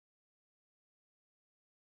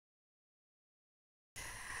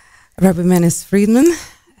Rabbi Manis Friedman,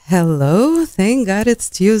 hello. Thank God it's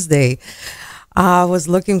Tuesday. I was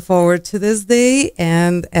looking forward to this day,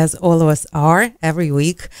 and as all of us are every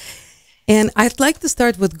week. And I'd like to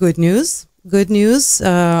start with good news. Good news,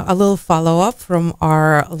 a little follow-up from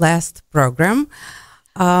our last program.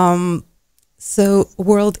 So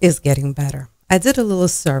world is getting better. I did a little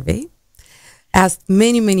survey, asked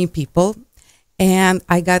many people, and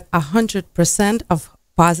I got 100% of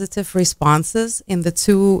positive responses in the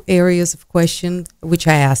two areas of question which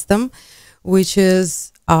I asked them, which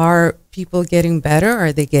is, are people getting better?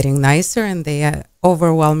 Are they getting nicer? And the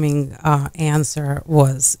overwhelming answer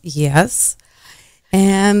was yes.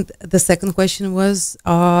 And the second question was,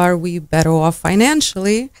 are we better off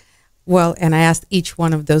financially? Well, and I asked each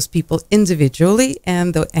one of those people individually,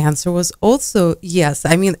 and the answer was also yes.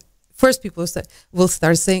 I mean, first people will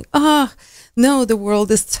start saying, no, the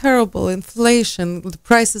world is terrible, inflation, the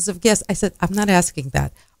prices of gas. I said, I'm not asking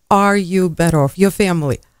that. Are you better off? Your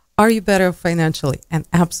family, are you better off financially? And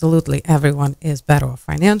absolutely everyone is better off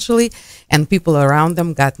financially, and people around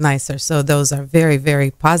them got nicer. So those are very,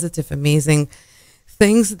 very positive, amazing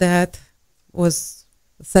things that was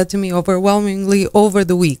said to me overwhelmingly over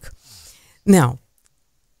the week. Now,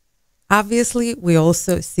 obviously, we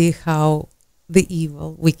also see how the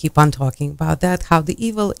evil, we keep on talking about that, how the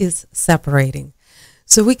evil is separating.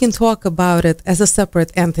 So we can talk about it as a separate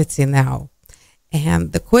entity now.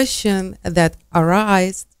 And the question that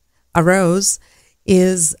arose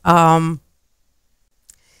is, obviously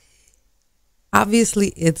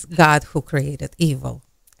it's God who created evil.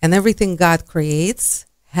 And everything God creates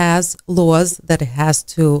has laws that it has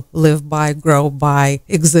to live by, grow by,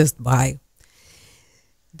 exist by.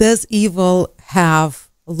 Does evil have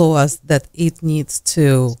laws that it needs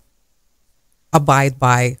to abide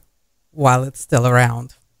by while it's still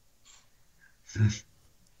around?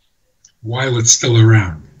 While it's still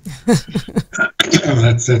around.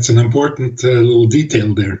 That's an important little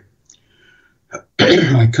detail there.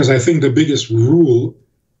 Because I think the biggest rule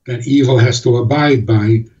that evil has to abide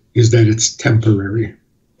by is that it's temporary.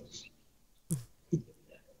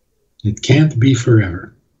 It can't be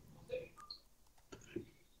forever.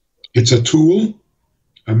 It's a tool,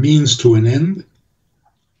 a means to an end,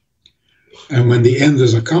 and when the end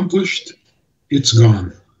is accomplished, it's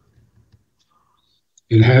gone.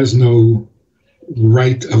 It has no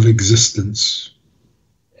right of existence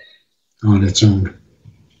on its own.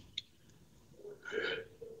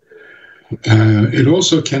 It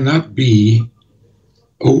also cannot be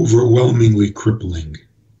overwhelmingly crippling.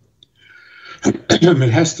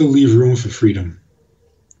 It has to leave room for freedom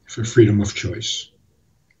of choice.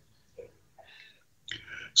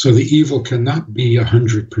 So the evil cannot be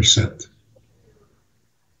 100%.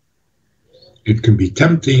 It can be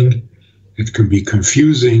tempting, it can be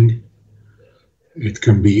confusing, it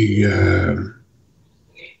can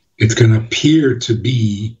appear to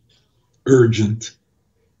be urgent,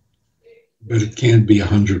 but it can't be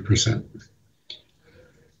 100%.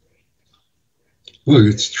 Look,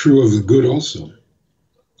 it's true of the good also.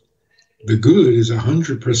 The good is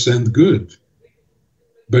 100% good,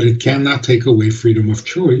 but it cannot take away freedom of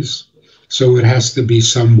choice, so it has to be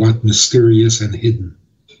somewhat mysterious and hidden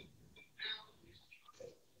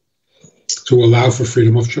to allow for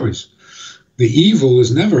freedom of choice. The evil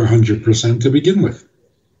is never 100% to begin with,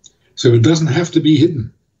 so it doesn't have to be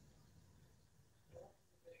hidden.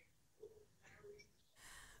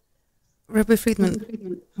 Rabbi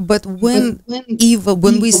Friedman, but when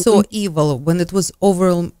we saw evil, when it was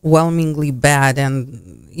overwhelmingly bad,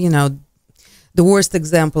 and, you know, the worst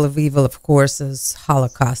example of evil, of course, is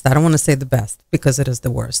Holocaust. I don't want to say the best, because it is the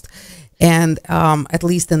worst. And at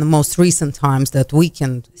least in the most recent times that we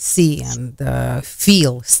can see and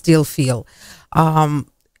still feel,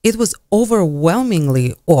 it was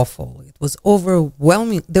overwhelmingly awful. It was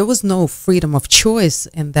overwhelming. There was no freedom of choice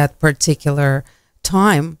in that particular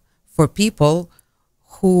time for people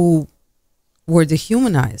who were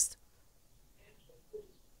dehumanized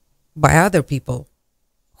by other people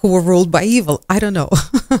who were ruled by evil. I don't know.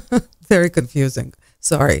 Very confusing.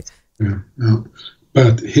 Sorry. Yeah, no.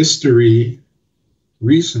 But history,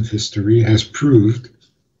 recent history, has proved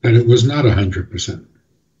that it was not 100%.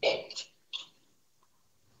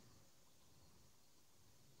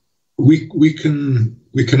 We can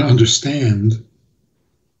understand,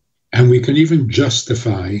 and we can even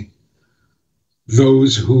justify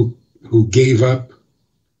those who gave up,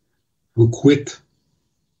 who quit,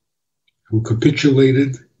 who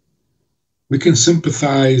capitulated. We can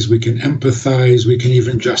sympathize, we can empathize, we can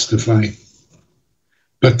even justify.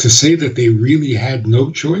 But to say that they really had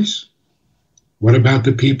no choice, what about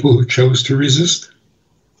the people who chose to resist?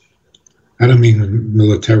 I don't mean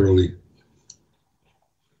militarily,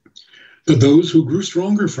 but those who grew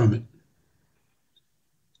stronger from it,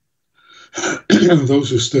 those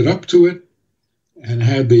who stood up to it and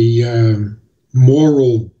had the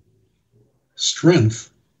moral strength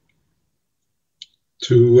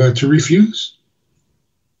to refuse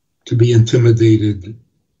to be intimidated.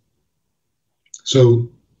 So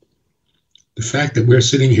the fact that we're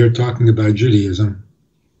sitting here talking about Judaism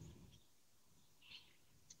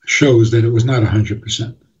shows that it was not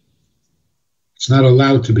 100%. It's not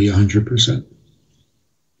allowed to be 100%.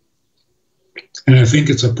 And I think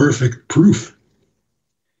it's a perfect proof.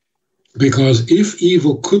 Because if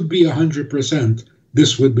evil could be 100%,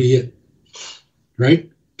 this would be it.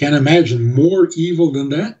 Right? Can't imagine more evil than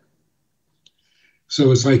that.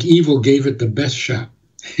 So it's like evil gave it the best shot.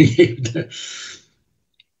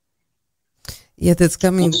 Yeah, that's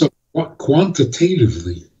coming. Also,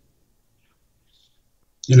 quantitatively,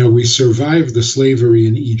 we survived the slavery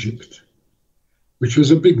in Egypt, which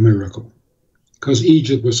was a big miracle, because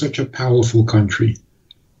Egypt was such a powerful country,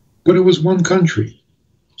 but it was one country.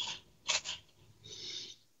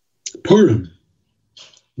 Purim,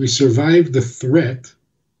 we survived the threat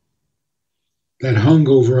that hung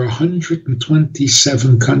over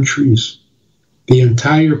 127 countries, the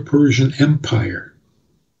entire Persian Empire.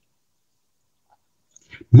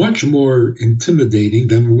 Much more intimidating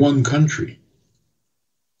than one country.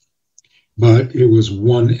 But it was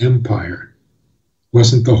one empire,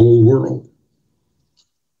 wasn't the whole world.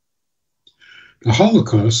 The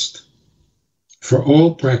Holocaust, for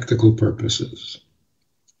all practical purposes,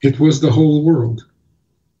 it was the whole world.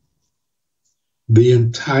 The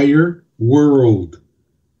entire world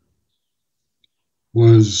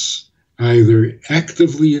was either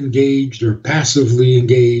actively engaged or passively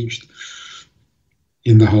engaged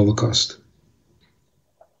in the Holocaust.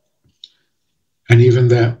 And even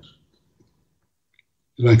that,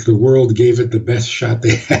 like the world gave it the best shot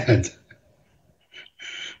they had.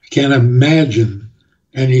 I can't imagine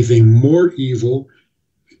anything more evil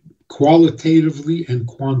qualitatively and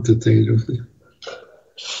quantitatively.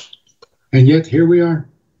 And yet here we are.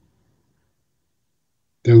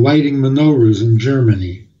 They're lighting menorahs in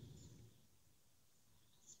Germany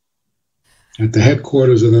at the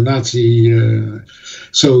headquarters of the Nazi.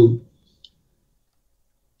 So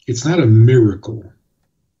it's not a miracle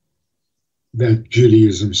that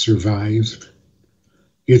Judaism survived.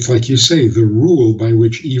 It's like you say, the rule by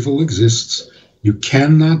which evil exists. You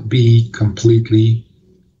cannot be completely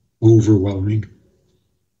overwhelming.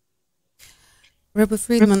 Rabbi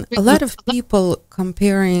Friedman, a lot of people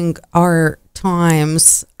comparing our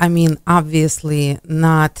times, I mean, obviously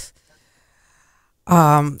not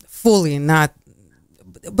fully, not,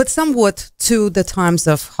 but somewhat to the times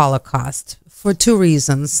of Holocaust for two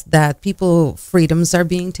reasons: that people freedoms are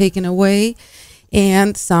being taken away,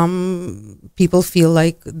 and some people feel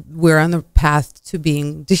like we're on the path to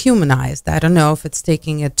being dehumanized. I don't know if it's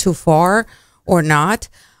taking it too far or not,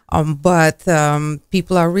 but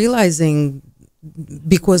people are realizing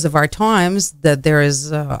because of our times that there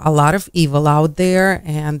is a lot of evil out there,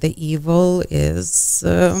 and the evil is,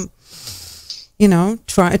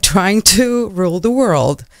 trying to rule the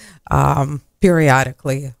world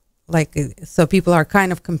periodically. So people are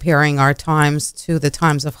kind of comparing our times to the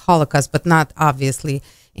times of Holocaust, but not obviously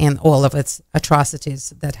in all of its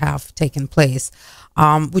atrocities that have taken place.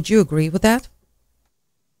 Would you agree with that?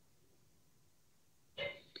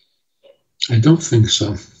 I don't think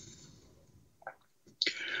so.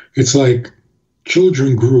 It's like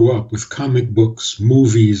children grew up with comic books,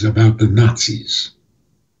 movies about the Nazis.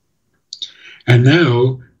 And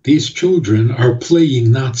now these children are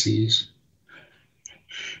playing Nazis.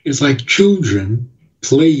 It's like children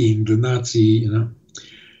playing the Nazi,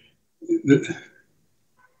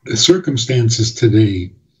 The circumstances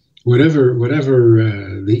today, whatever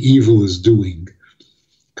the evil is doing,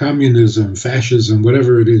 communism, fascism,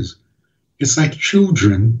 whatever it is, it's like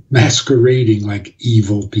children masquerading like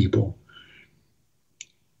evil people.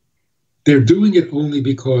 They're doing it only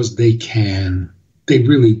because they can. They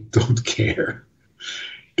really don't care.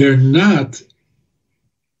 They're not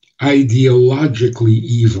ideologically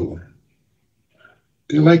evil.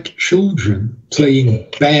 They're like children playing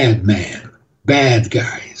bad man, bad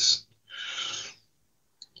guys.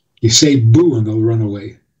 You say boo and they'll run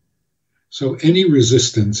away. So any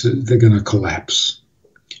resistance, they're going to collapse.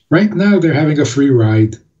 Right now, they're having a free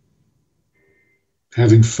ride,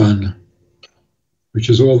 having fun, which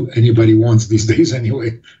is all anybody wants these days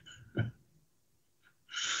anyway.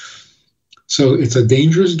 So it's a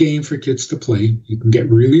dangerous game for kids to play. You can get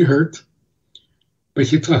really hurt,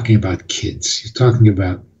 but you're talking about kids. You're talking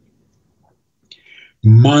about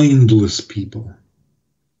mindless people.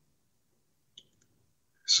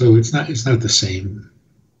 So it's not the same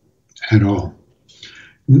at all.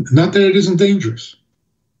 Not that it isn't dangerous.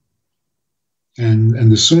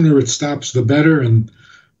 And the sooner it stops, the better, and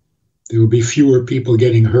there will be fewer people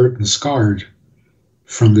getting hurt and scarred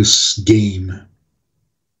from this game.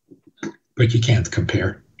 But you can't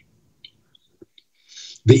compare.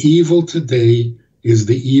 The evil today is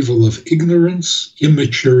the evil of ignorance,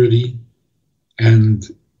 immaturity, and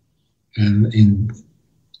in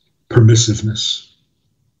permissiveness.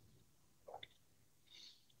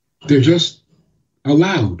 They're just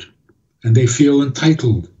allowed, and they feel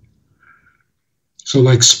entitled. So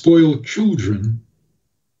like spoiled children,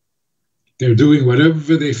 they're doing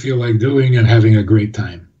whatever they feel like doing and having a great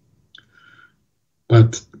time.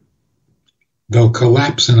 But they'll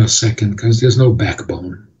collapse in a second because there's no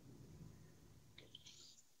backbone.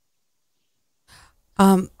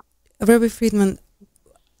 Rabbi Friedman,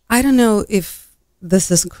 I don't know if this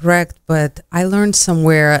is correct, but I learned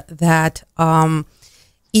somewhere that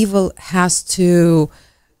evil has to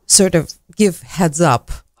sort of give heads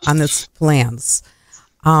up on its plans.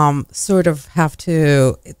 Sort of have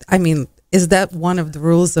to, I mean, is that one of the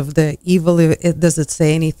rules of the evil? Does it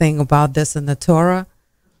say anything about this in the Torah?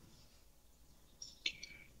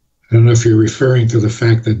 I don't know if you're referring to the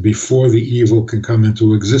fact that before the evil can come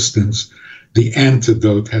into existence, the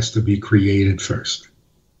antidote has to be created first.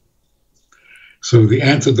 So the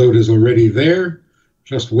antidote is already there,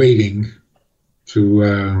 just waiting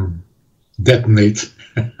to detonate.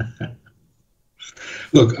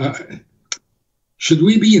 Look, should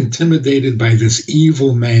we be intimidated by this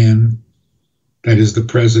evil man that is the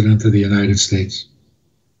President of the United States?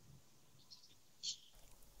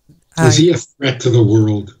 Is he a threat to the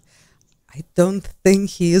world? I don't think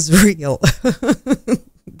he is real.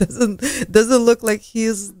 Doesn't look like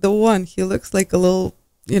he's the one. He looks like a little,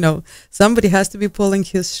 somebody has to be pulling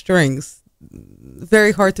his strings.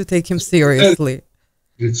 Very hard to take him seriously.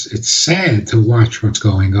 It's sad to watch what's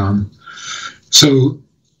going on. So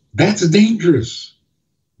that's dangerous.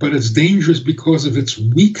 But it's dangerous because of its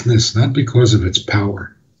weakness, not because of its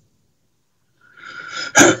power.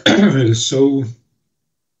 It's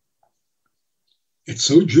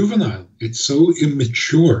so juvenile. It's so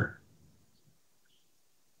immature.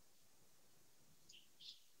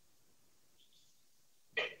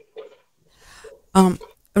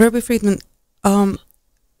 Rabbi Friedman,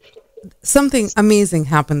 something amazing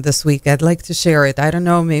happened this week. I'd like to share it. I don't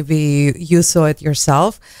know, maybe you saw it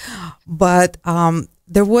yourself, but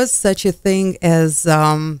there was such a thing as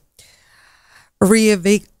Reawaken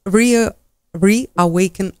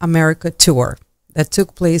America tour that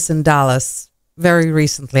took place in Dallas very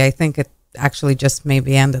recently. I think it actually just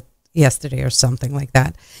maybe ended yesterday or something like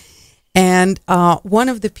that. And one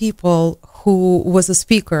of the people who was a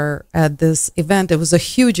speaker at this event, it was a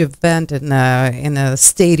huge event in a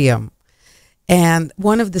stadium. And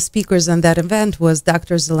one of the speakers on that event was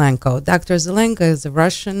Dr. Zelenko. Dr. Zelenko is a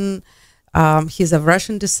Russian, he's of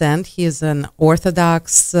Russian descent. He is an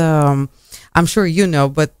Orthodox, I'm sure you know,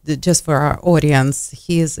 but just for our audience,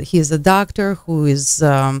 he is a doctor who has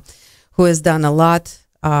done a lot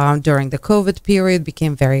during the COVID period,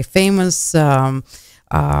 became very famous,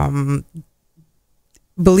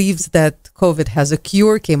 believes that COVID has a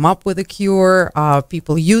cure, came up with a cure.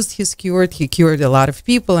 People used his cure. He cured a lot of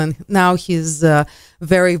people. And now he's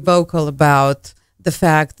very vocal about the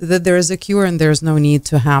fact that there is a cure and there's no need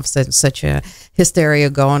to have such a hysteria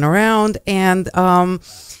going around. And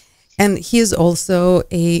he is also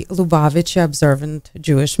a Lubavitch observant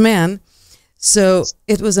Jewish man. So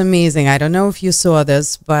it was amazing. I don't know if you saw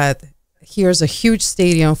this, but here's a huge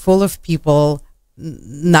stadium full of people,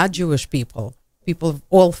 not Jewish people of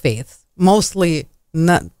all faiths, mostly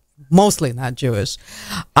not Jewish.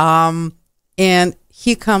 And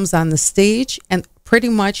he comes on the stage and pretty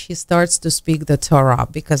much he starts to speak the Torah,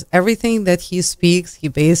 because everything that he speaks, he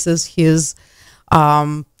bases his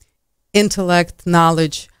intellect,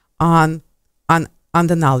 knowledge on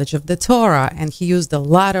the knowledge of the Torah. And he used a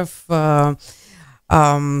lot of the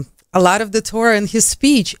Torah in his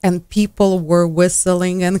speech, and people were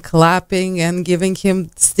whistling and clapping and giving him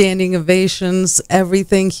standing ovations.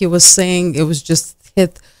 Everything he was saying, it was just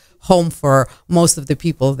hit home for most of the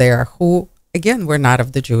people there who, again, were not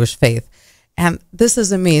of the Jewish faith. And this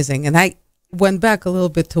is amazing. And I went back a little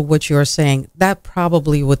bit to what you were saying. That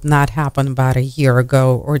probably would not happen about a year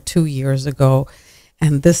ago or 2 years ago.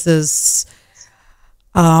 And this is...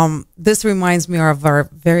 this reminds me of our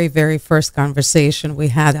very, very first conversation we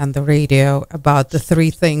had on the radio about the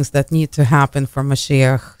 3 things that need to happen for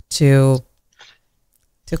Mashiach to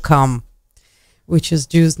come, which is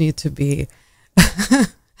Jews need to be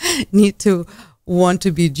need to want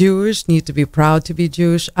to be Jewish, need to be proud to be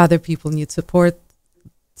Jewish. Other people need support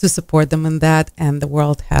to support them in that, and the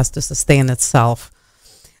world has to sustain itself.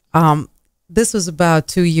 This was about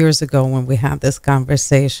 2 years ago when we had this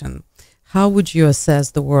conversation. How would you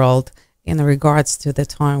assess the world in regards to the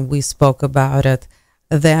time we spoke about it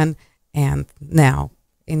then and now,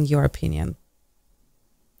 in your opinion?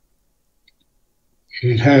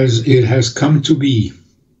 It has come to be.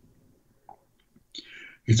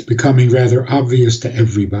 It's becoming rather obvious to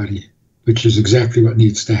everybody, which is exactly what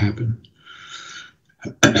needs to happen.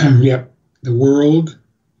 Yep, the world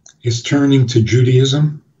is turning to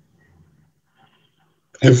Judaism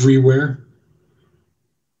everywhere,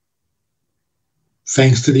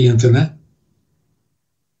 thanks to the internet.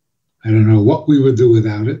 I don't know what we would do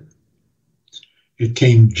without it. It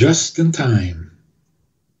came just in time.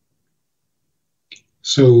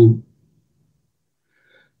 So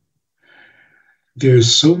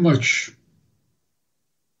there's so much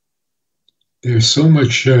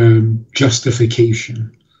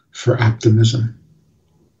justification for optimism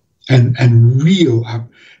and real,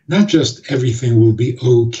 not just everything will be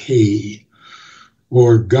okay,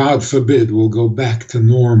 or God forbid we'll go back to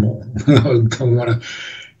normal. Don't want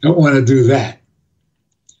to do that,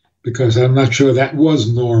 because I'm not sure that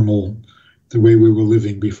was normal the way we were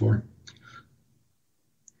living before.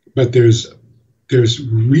 But there's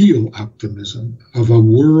real optimism of a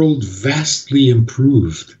world vastly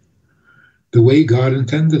improved the way God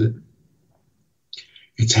intended it.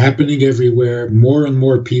 It's happening everywhere. More and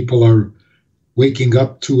more people are waking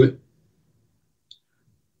up to it.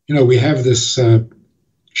 You know, we have this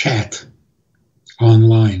chat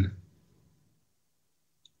online.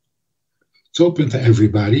 It's open to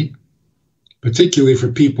everybody, particularly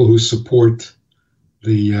for people who support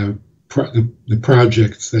the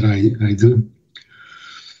projects that I do.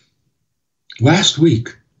 Last week,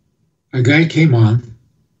 a guy came on.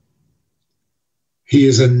 He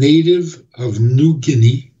is a native of New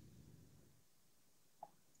Guinea.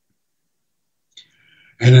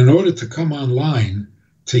 And in order to come online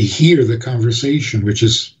to hear the conversation, which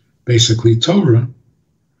is basically Torah,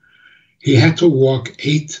 he had to walk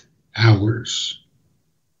 8 hours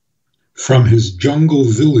from his jungle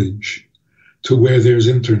village to where there's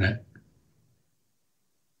internet.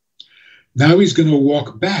 Now he's going to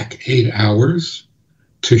walk back 8 hours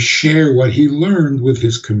to share what he learned with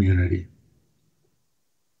his community.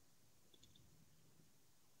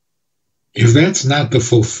 If that's not the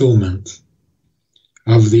fulfillment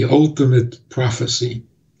of the ultimate prophecy,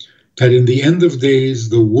 that in the end of days,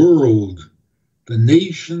 the world, the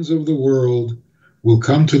nations of the world, will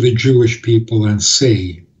come to the Jewish people and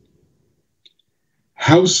say,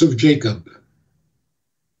 House of Jacob,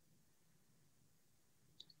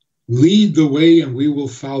 lead the way and we will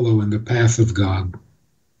follow in the path of God.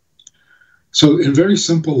 So in very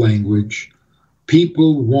simple language,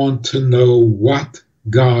 people want to know what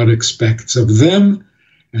God expects of them,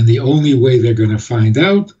 and the only way they're going to find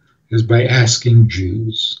out is by asking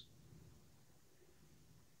Jews.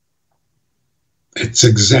 It's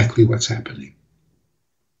exactly what's happening.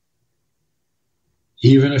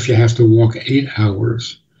 Even if you have to walk 8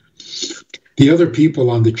 hours. The other people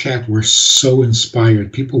on the chat were so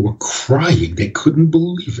inspired. People were crying. They couldn't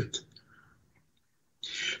believe it.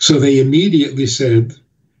 So they immediately said,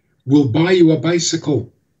 we'll buy you a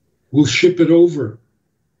bicycle. We'll ship it over.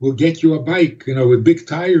 We'll get you a bike, with big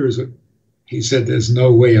tires. He said, there's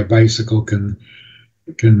no way a bicycle can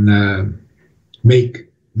make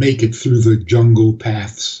it through the jungle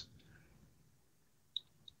paths.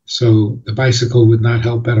 So the bicycle would not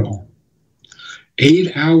help at all.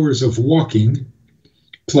 8 hours of walking,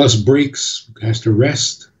 plus breaks, has to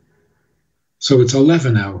rest. So it's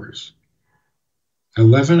 11 hours.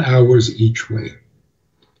 11 hours each way.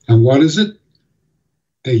 And what is it?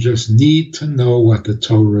 They just need to know what the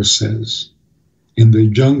Torah says in the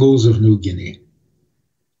jungles of New Guinea.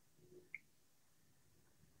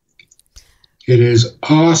 It is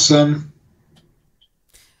awesome.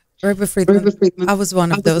 Rabbi Friedman, I was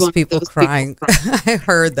one of those people crying. I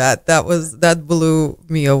heard that. That blew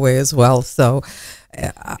me away as well. So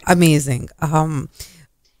amazing. The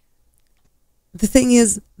thing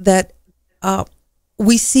is that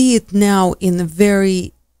we see it now in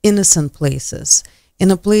very innocent places, in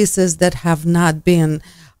the places that have not been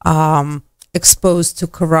exposed to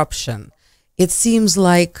corruption. It seems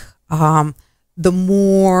like the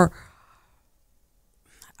more,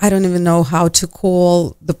 I don't even know how to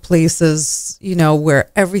call the places, where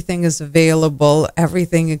everything is available,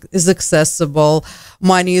 everything is accessible,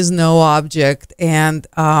 money is no object, and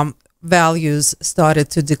values started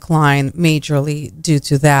to decline majorly due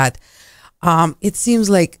to that. It seems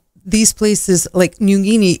like these places, like New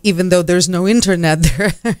Guinea, even though there's no internet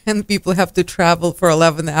there and people have to travel for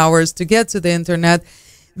 11 hours to get to the internet,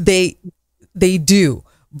 they do.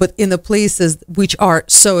 But in the places which are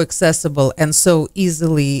so accessible and so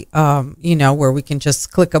easily, where we can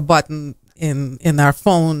just click a button in our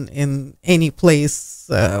phone in any place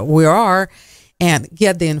we are and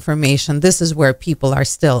get the information, this is where people are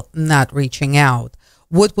still not reaching out.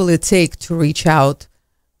 What will it take to reach out,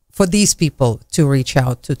 for these people to reach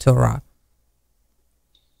out to Torah?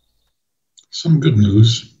 Some good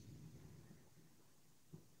news.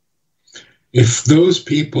 If those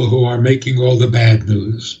people who are making all the bad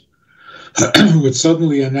news would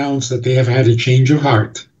suddenly announce that they have had a change of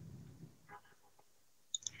heart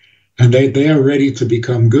and they are ready to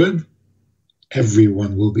become good,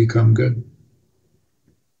 everyone will become good.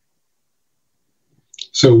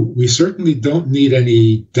 So we certainly don't need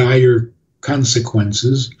any dire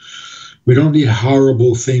consequences. We don't need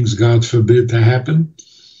horrible things, God forbid, to happen.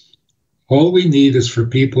 All we need is for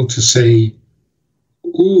people to say,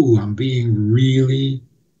 ooh, I'm being really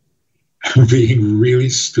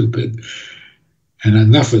stupid. And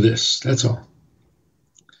enough of this. That's all.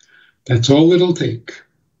 That's all it'll take.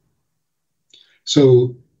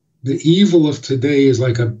 So the evil of today is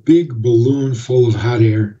like a big balloon full of hot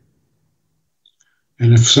air.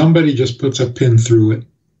 And if somebody just puts a pin through it,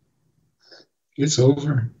 it's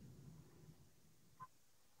over.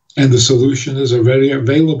 And the solution is already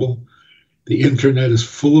available. The internet is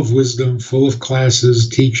full of wisdom, full of classes,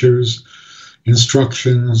 teachers,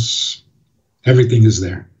 instructions. Everything is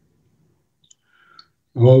there.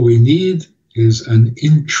 All we need is an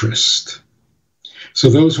interest. So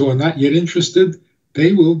those who are not yet interested,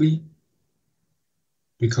 they will be.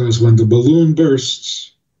 Because when the balloon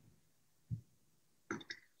bursts,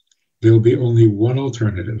 there'll be only one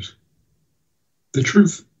alternative: the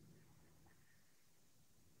truth.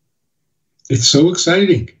 It's so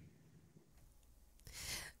exciting.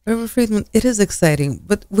 Rabbi Friedman, it is exciting,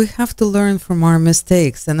 but we have to learn from our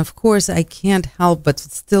mistakes. And of course, I can't help but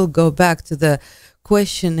still go back to the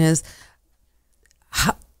question is,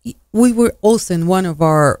 we were also in one of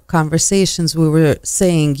our conversations, you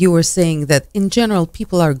were saying that in general,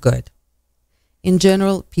 people are good. In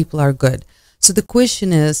general, people are good. So the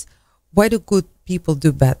question is, why do good people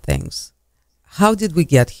do bad things? How did we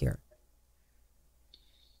get here?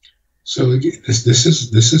 So this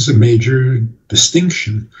is a major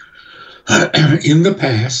distinction. In the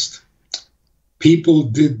past, people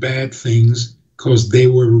did bad things because they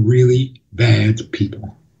were really bad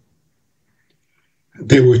people.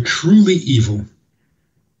 They were truly evil,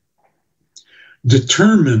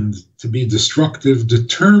 determined to be destructive,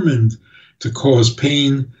 determined to cause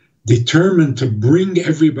pain, determined to bring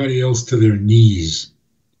everybody else to their knees.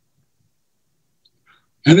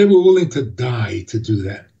 And they were willing to die to do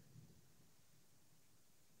that.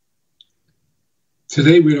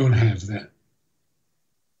 Today, we don't have that.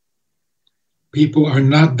 People are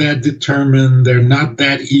not that determined. They're not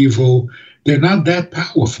that evil. They're not that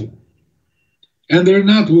powerful. And they're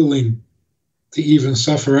not willing to even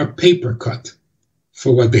suffer a paper cut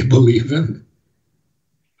for what they believe in.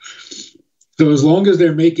 So as long as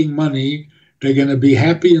they're making money, they're going to be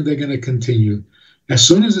happy and they're going to continue. As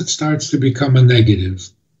soon as it starts to become a negative,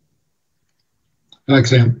 like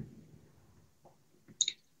saying,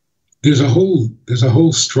 there's a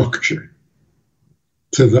whole structure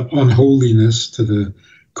to the unholiness, to the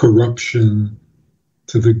corruption,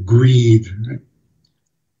 to the greed. Right?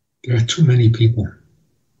 There are too many people.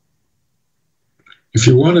 If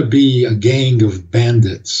you want to be a gang of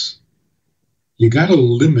bandits, you got to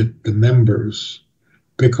limit the members,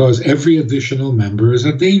 because every additional member is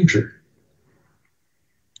a danger.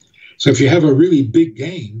 So if you have a really big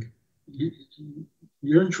gang,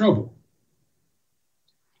 you're in trouble.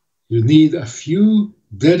 You need a few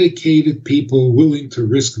dedicated people willing to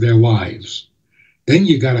risk their lives. Then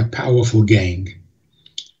you got a powerful gang.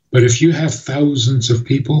 But if you have thousands of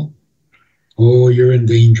people, oh, you're in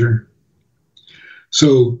danger.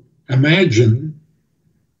 So imagine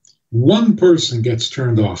one person gets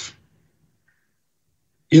turned off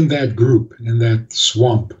in that group, in that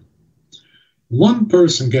swamp. One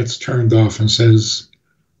person gets turned off and says,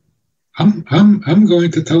 I'm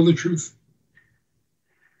going to tell the truth.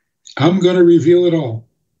 I'm going to reveal it all.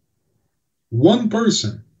 One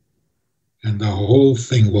person, and the whole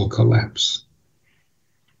thing will collapse.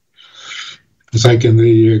 It's like in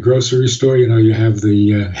the grocery store, you have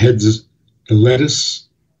the heads, the lettuce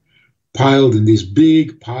piled in these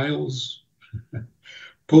big piles.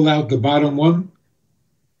 Pull out the bottom one,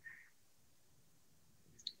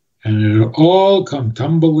 and it'll all come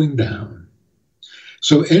tumbling down.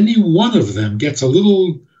 So any one of them gets a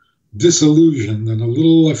little disillusioned and a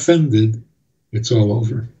little offended, it's all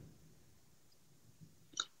over.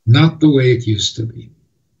 Not the way it used to be.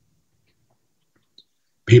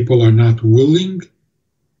 People are not willing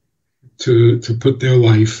to put their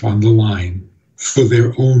life on the line for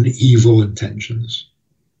their own evil intentions.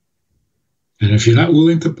 And if you're not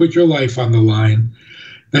willing to put your life on the line,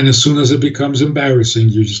 then as soon as it becomes embarrassing,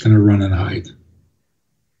 you're just going to run and hide.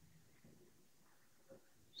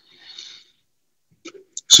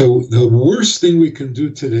 So the worst thing we can do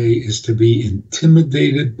today is to be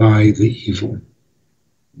intimidated by the evil.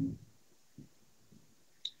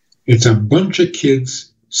 It's a bunch of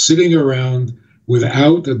kids sitting around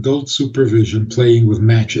without adult supervision playing with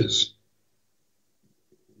matches.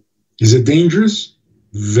 Is it dangerous?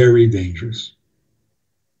 Very dangerous.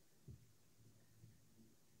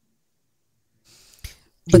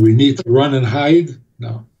 Do we need to run and hide?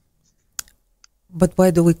 No. But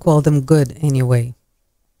why do we call them good anyway?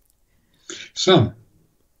 Some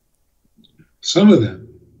of them,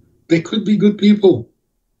 they could be good people.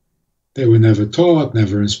 They were never taught,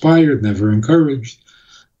 never inspired, never encouraged,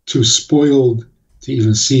 too spoiled to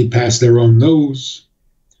even see past their own nose.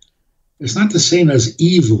 It's not the same as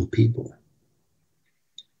evil people.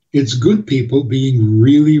 It's good people being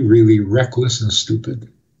really, really reckless and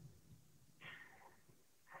stupid.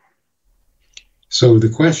 So the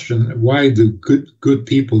question, why do good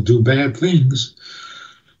people do bad things?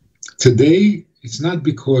 Today, it's not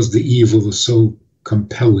because the evil is so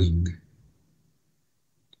compelling.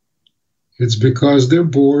 It's because they're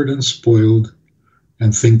bored and spoiled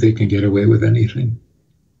and think they can get away with anything.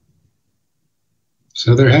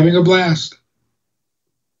 So they're having a blast.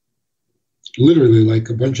 Literally like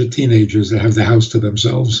a bunch of teenagers that have the house to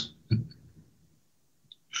themselves.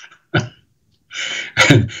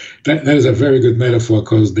 And that is a very good metaphor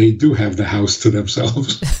because they do have the house to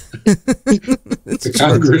themselves. The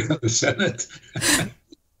Congress and the Senate.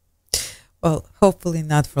 Well, hopefully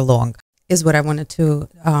not for long, is what I wanted to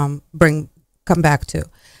come back to.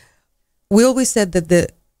 We always said that the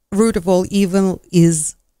root of all evil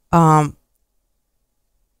is not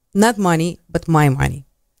money, but my money.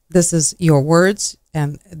 This is your words,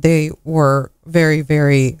 and they were very,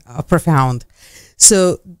 very profound.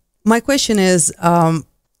 So my question is,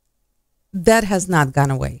 that has not gone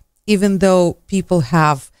away, even though people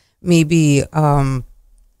have maybe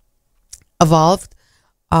evolved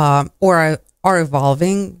or are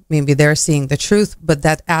evolving. Maybe they're seeing the truth, but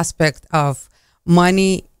that aspect of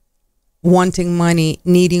money, wanting money,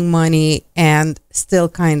 needing money, and still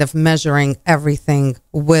kind of measuring everything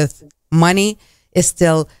with money is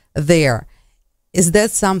still there. Is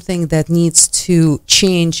that something that needs to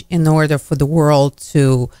change in order for the world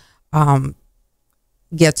to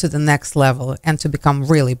get to the next level and to become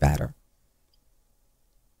really better?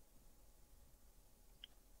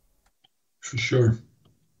 For sure.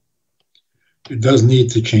 It does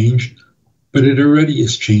need to change, but it already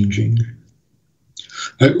is changing.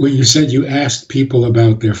 When you said you asked people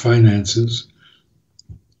about their finances,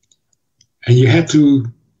 and you had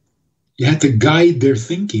to guide their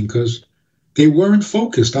thinking because they weren't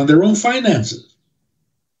focused on their own finances.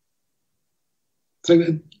 It's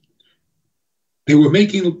like they were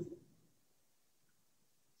making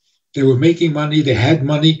money, they had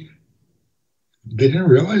money. They didn't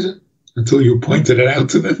realize it until you pointed it out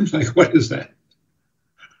to them. Like, what is that?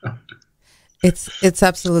 It's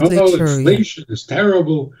absolutely true. Inflation is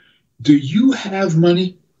terrible. Do you have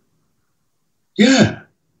money? Yeah.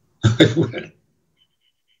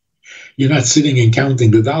 You're not sitting and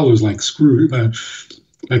counting the dollars like Scrooge,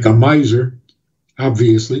 like a miser,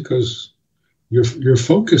 obviously, because your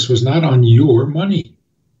focus was not on your money.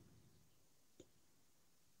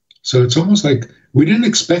 So it's almost like we didn't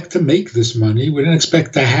expect to make this money. We didn't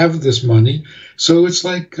expect to have this money. So it's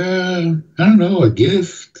like, I don't know, a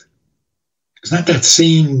gift. It's not that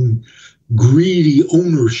same greedy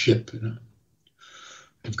ownership.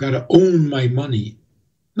 I've got to own my money.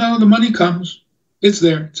 No, the money comes. It's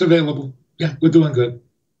there. It's available. Yeah, we're doing good.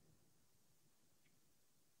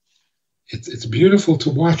 It's beautiful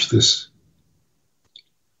to watch this.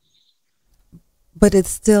 But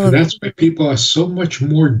it's still... And that's why people are so much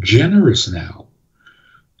more generous now.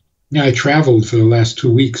 Yeah, I traveled for the last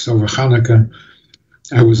 2 weeks over Hanukkah.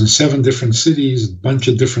 I was in 7 different cities, a bunch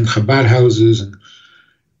of different Chabad houses, and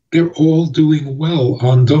they're all doing well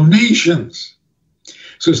on donations.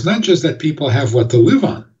 So it's not just that people have what to live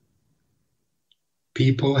on.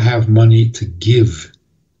 People have money to give,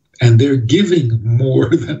 and they're giving more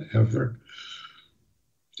than ever.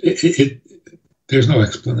 There's no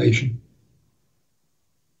explanation.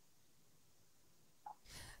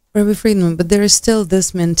 Rabbi Friedman, but there is still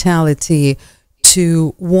this mentality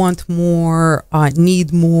to want more,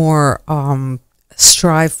 need more,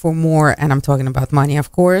 strive for more, and I'm talking about money,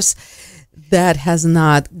 of course. That has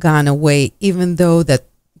not gone away, even though that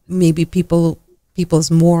maybe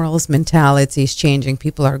people's morals, mentality is changing.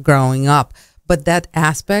 People are growing up, but that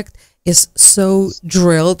aspect is so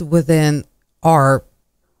drilled within our,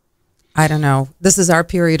 I don't know, this is our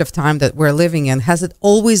period of time that we're living in. Has it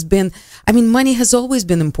always been, I mean, money has always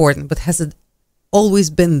been important, but has it always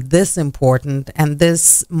been this important and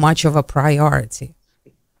this much of a priority?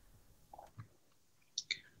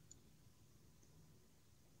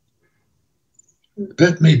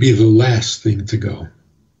 That may be the last thing to go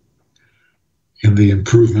in the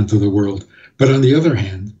improvement of the world. But on the other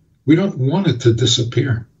hand, we don't want it to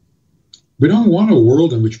disappear. We don't want a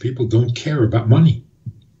world in which people don't care about money.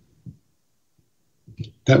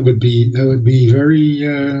 That would be very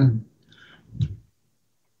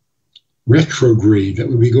retrograde. That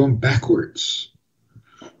would be going backwards.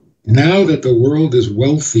 Now that the world is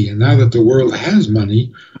wealthy and now that the world has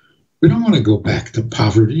money, we don't want to go back to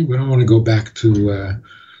poverty. We don't want to go back to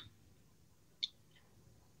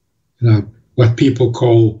what people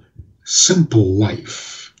call simple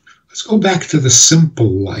life. Let's go back to the simple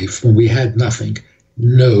life when we had nothing.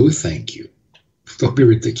 No, thank you. Don't be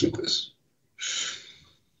ridiculous.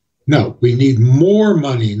 No, we need more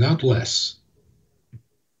money, not less.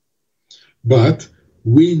 But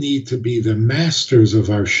we need to be the masters of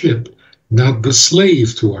our ship, not the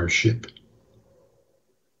slave to our ship.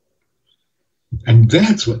 And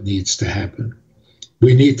that's what needs to happen.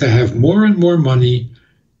 We need to have more and more money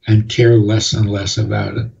and care less and less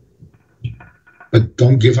about it. But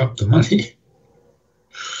don't give up the money.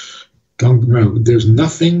 There's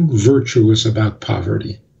nothing virtuous about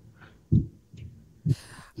poverty.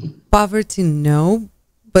 Poverty, no,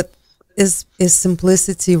 but is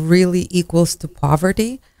simplicity really equals to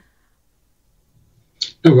poverty?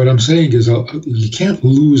 No, what I'm saying is you can't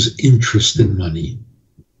lose interest in money.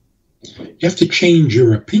 You have to change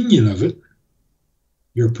your opinion of it,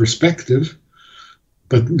 your perspective,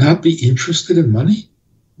 but not be interested in money.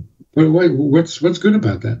 What's good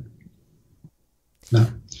about that? No.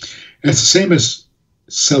 It's the same as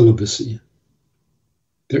celibacy.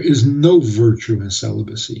 There is no virtue in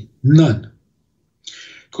celibacy. None.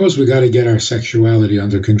 Of course, we got to get our sexuality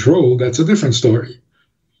under control. That's a different story.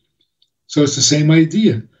 So it's the same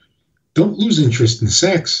idea. Don't lose interest in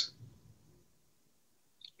sex.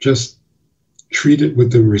 Just treat it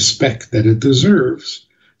with the respect that it deserves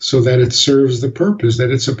so that it serves the purpose that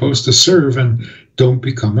it's supposed to serve, and don't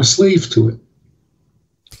become a slave to it.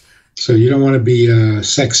 So you don't want to be a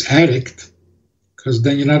sex addict because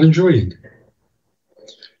then you're not enjoying it.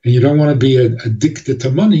 And you don't want to be addicted to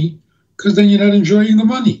money because then you're not enjoying the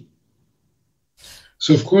money.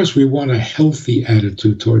 So, of course, we want a healthy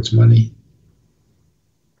attitude towards money,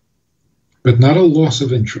 but not a loss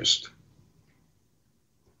of interest.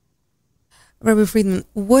 Rabbi Friedman,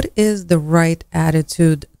 what is the right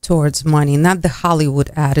attitude towards money? Not the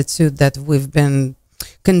Hollywood attitude that we've been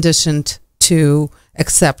conditioned to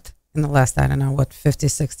accept in the last, I don't know, 50,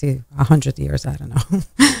 60, 100 years, I don't know.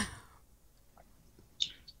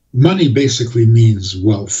 Money basically means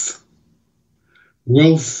wealth.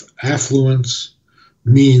 Wealth, affluence,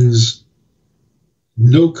 means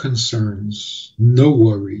no concerns, no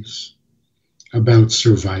worries about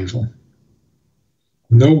survival.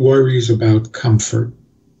 No worries about comfort.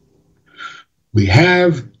 We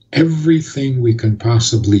have everything we can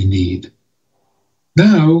possibly need.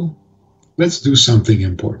 Now, let's do something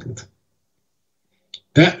important.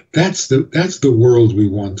 That's the world we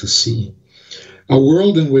want to see. A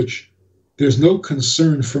world in which there's no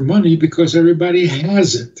concern for money because everybody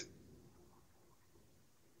has it.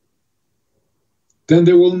 Then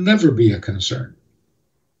there will never be a concern.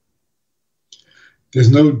 There's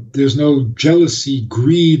no jealousy,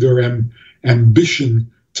 greed, or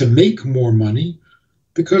ambition to make more money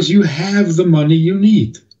because you have the money you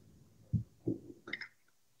need.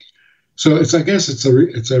 So I guess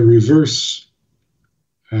it's a reverse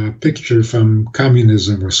picture from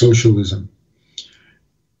communism or socialism.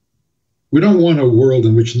 We don't want a world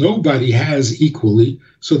in which nobody has equally,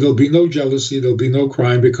 so there'll be no jealousy, there'll be no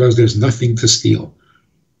crime because there's nothing to steal.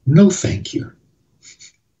 No, thank you.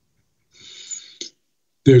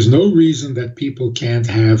 There's no reason that people can't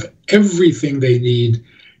have everything they need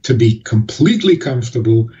to be completely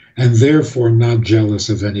comfortable and therefore not jealous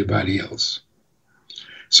of anybody else.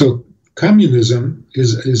 So communism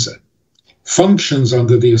functions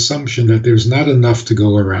under the assumption that there's not enough to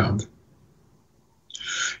go around.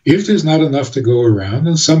 If there's not enough to go around,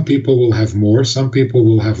 and some people will have more, some people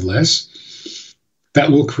will have less,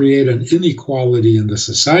 That will create an inequality in the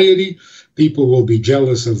society. People will be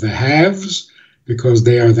jealous of the haves because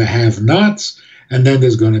they are the have-nots. And then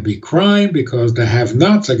there's going to be crime because the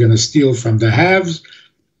have-nots are going to steal from the haves.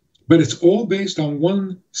 But it's all based on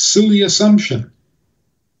one silly assumption.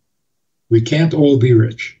 We can't all be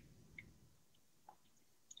rich.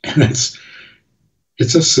 And it's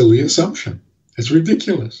a silly assumption. It's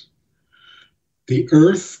ridiculous. The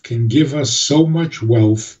earth can give us so much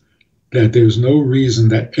wealth that there's no reason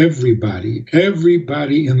that everybody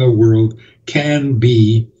in the world can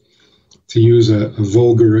be, to use a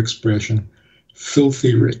vulgar expression,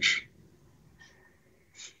 filthy rich.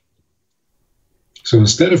 So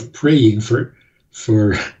instead of praying for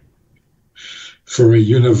a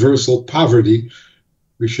universal poverty,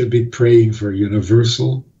 we should be praying for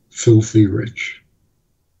universal filthy rich.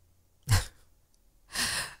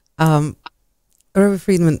 Rabbi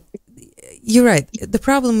Friedman, you're right. The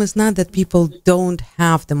problem is not that people don't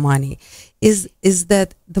have the money, is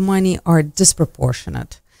that the money are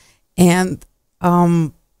disproportionate, and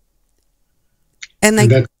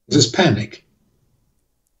that causes panic.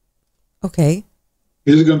 Okay.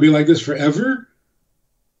 Is it going to be like this forever?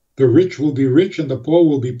 The rich will be rich and the poor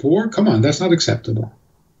will be poor? Come on, that's not acceptable.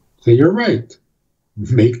 So you're right.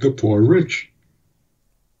 Make the poor rich.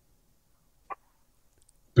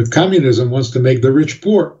 But communism wants to make the rich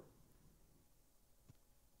poor.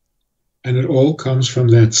 And it all comes from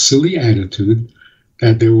that silly attitude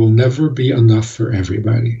that there will never be enough for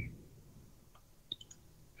everybody.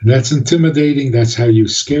 And that's intimidating. That's how you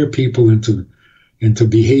scare people into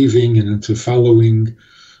behaving and into following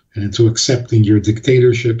and into accepting your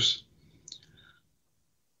dictatorships.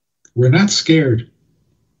 We're not scared.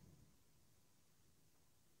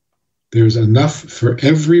 There's enough for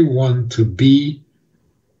everyone to be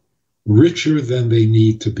richer than they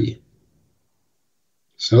need to be.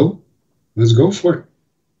 So let's go for it.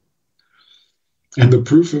 And the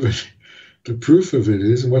proof of it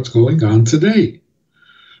is what's going on today.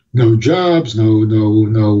 No jobs,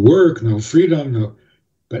 no work, no freedom,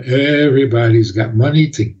 but everybody's got money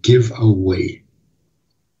to give away.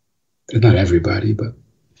 And not everybody, but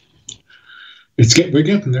we're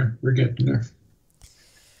getting there. We're getting there.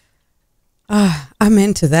 I'm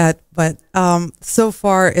into that, but so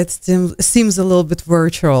far it seems a little bit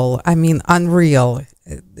virtual. I mean, unreal.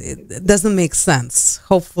 It doesn't make sense.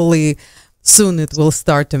 Hopefully, soon it will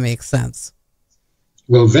start to make sense.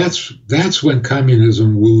 Well, that's when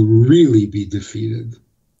communism will really be defeated.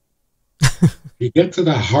 You get to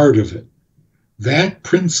the heart of it. That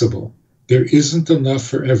principle, there isn't enough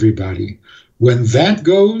for everybody. When that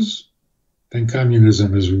goes, then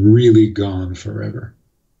communism is really gone forever.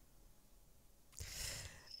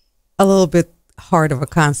 A little bit hard of a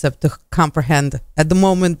concept to comprehend at the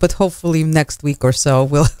moment, but hopefully next week or so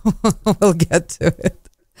we'll get to it.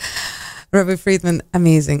 Rabbi Friedman,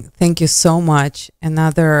 amazing. Thank you so much.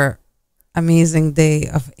 Another amazing day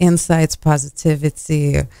of insights,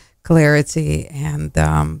 positivity, clarity, and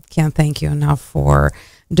can't thank you enough for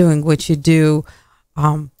doing what you do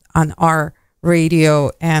on our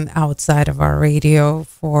radio and outside of our radio,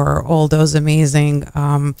 for all those amazing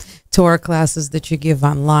Torah classes that you give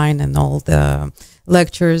online and all the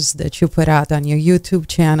lectures that you put out on your YouTube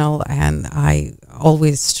channel. And I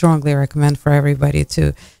always strongly recommend for everybody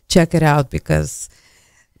to check it out, because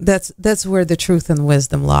that's where the truth and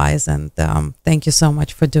wisdom lies. And thank you so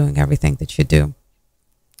much for doing everything that you do.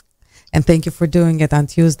 And thank you for doing it on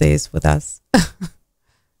Tuesdays with us.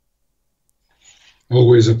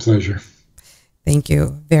 Always a pleasure. Thank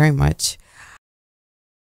you very much.